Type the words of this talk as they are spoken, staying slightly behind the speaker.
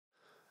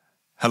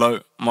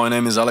Hello, my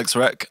name is Alex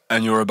Rec,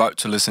 and you're about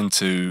to listen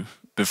to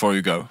Before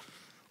You Go.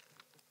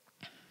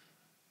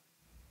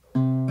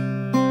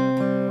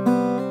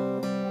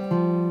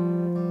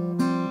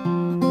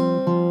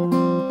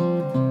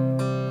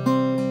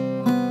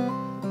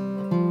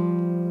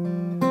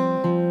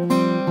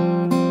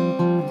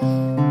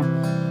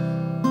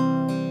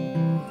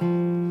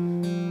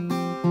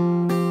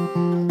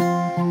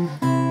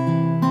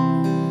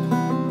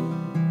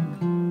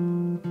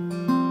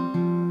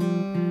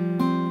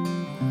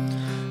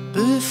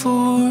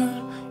 Before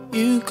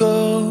you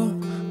go,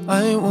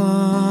 I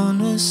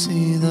wanna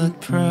see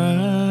that pride.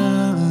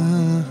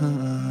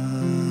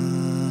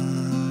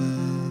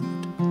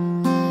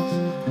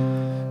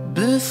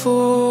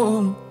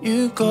 Before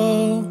you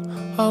go,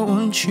 I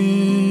want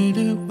you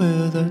to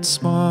wear that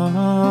smile.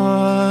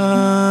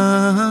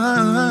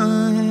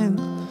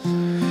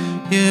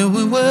 Yeah,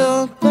 we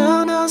will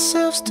bound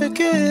ourselves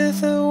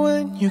together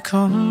when you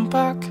come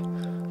back.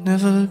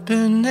 Never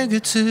been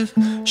negative.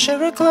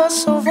 Share a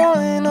glass of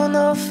wine on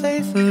our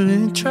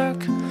favorite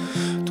track.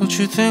 Don't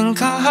you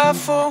think I have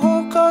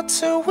forgot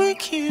to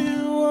wake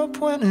you up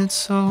when it's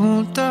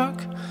so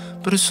dark?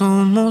 But it's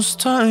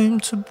almost time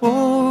to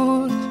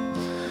board.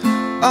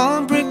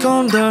 I'll break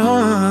on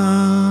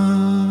down.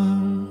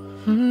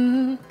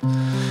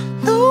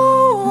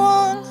 No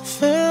one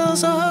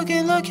feels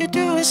hugging like you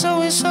do. It's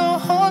always so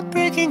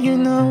heartbreaking, you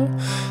know.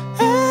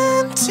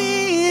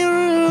 Empty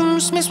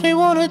rooms makes me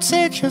wanna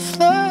take your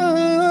flight.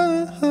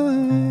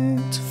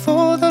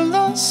 For the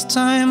last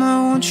time,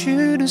 I want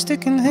you to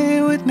stick in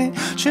here with me.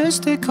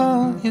 Just take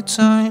all your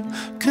time,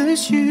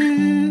 'cause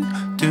you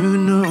do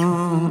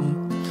know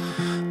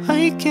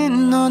I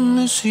cannot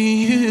miss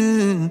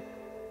you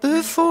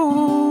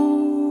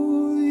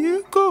before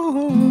you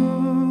go.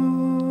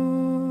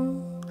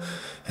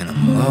 And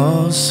I'm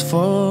lost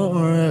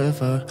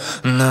forever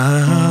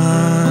now.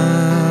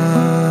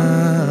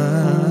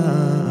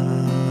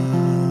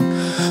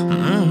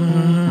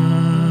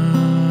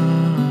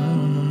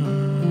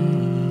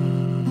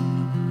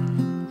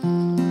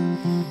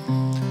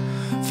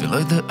 Feel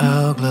like the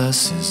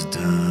hourglass is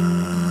dusk.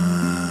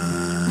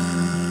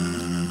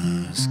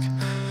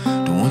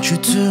 Don't want you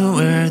to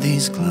wear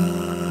these glasses.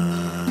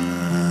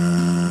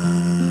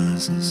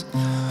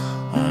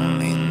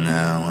 Only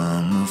now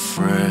I'm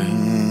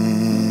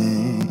afraid.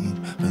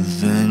 But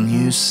then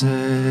you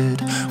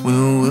said we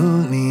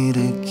will meet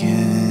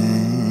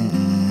again.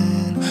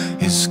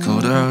 It's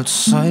cold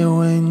outside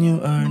when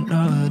you are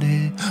not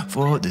here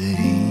for the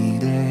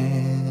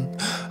heating.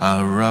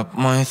 I wrap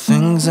my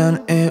things and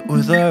eat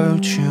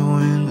without you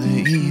in the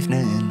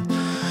evening.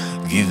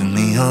 Give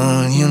me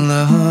all your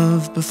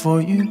love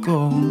before you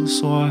go,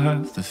 so I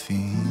have the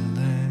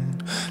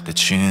feeling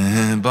that you're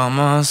here by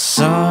my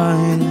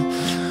side.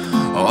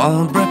 Oh,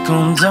 I'll break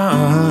on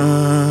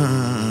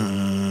down.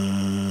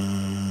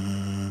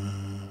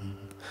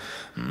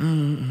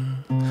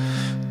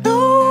 No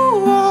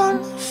one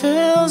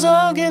feels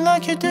hugging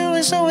like you do.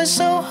 It's always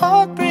so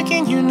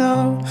heartbreaking, you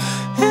know.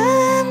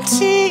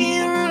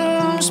 Empty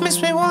rooms makes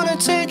me wanna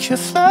take your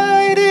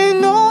flight.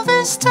 And all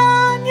this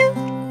time you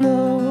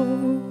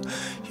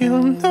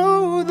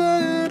know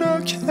that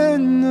I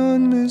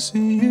cannot miss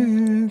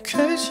you,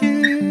 'cause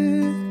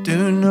you do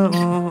know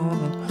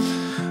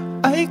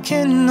I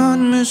cannot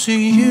miss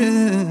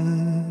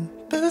you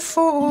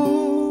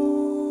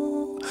before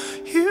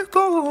you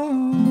go.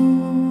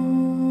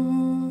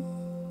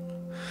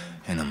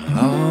 And I'm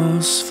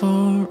lost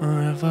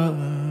forever.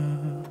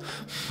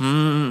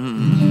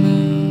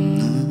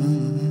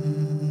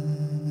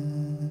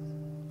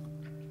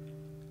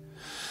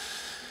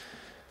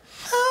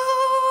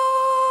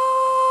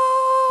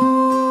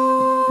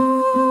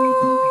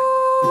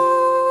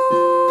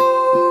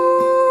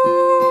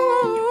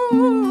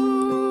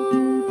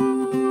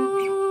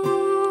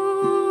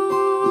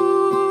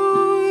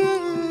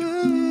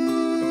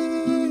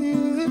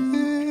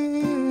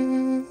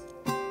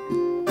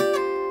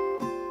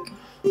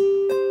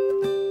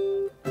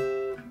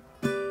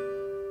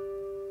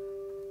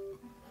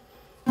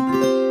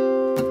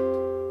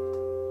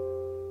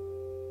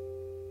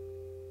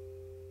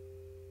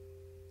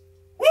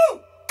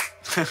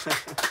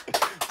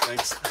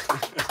 Thanks.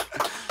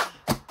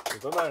 C'est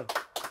pas mal.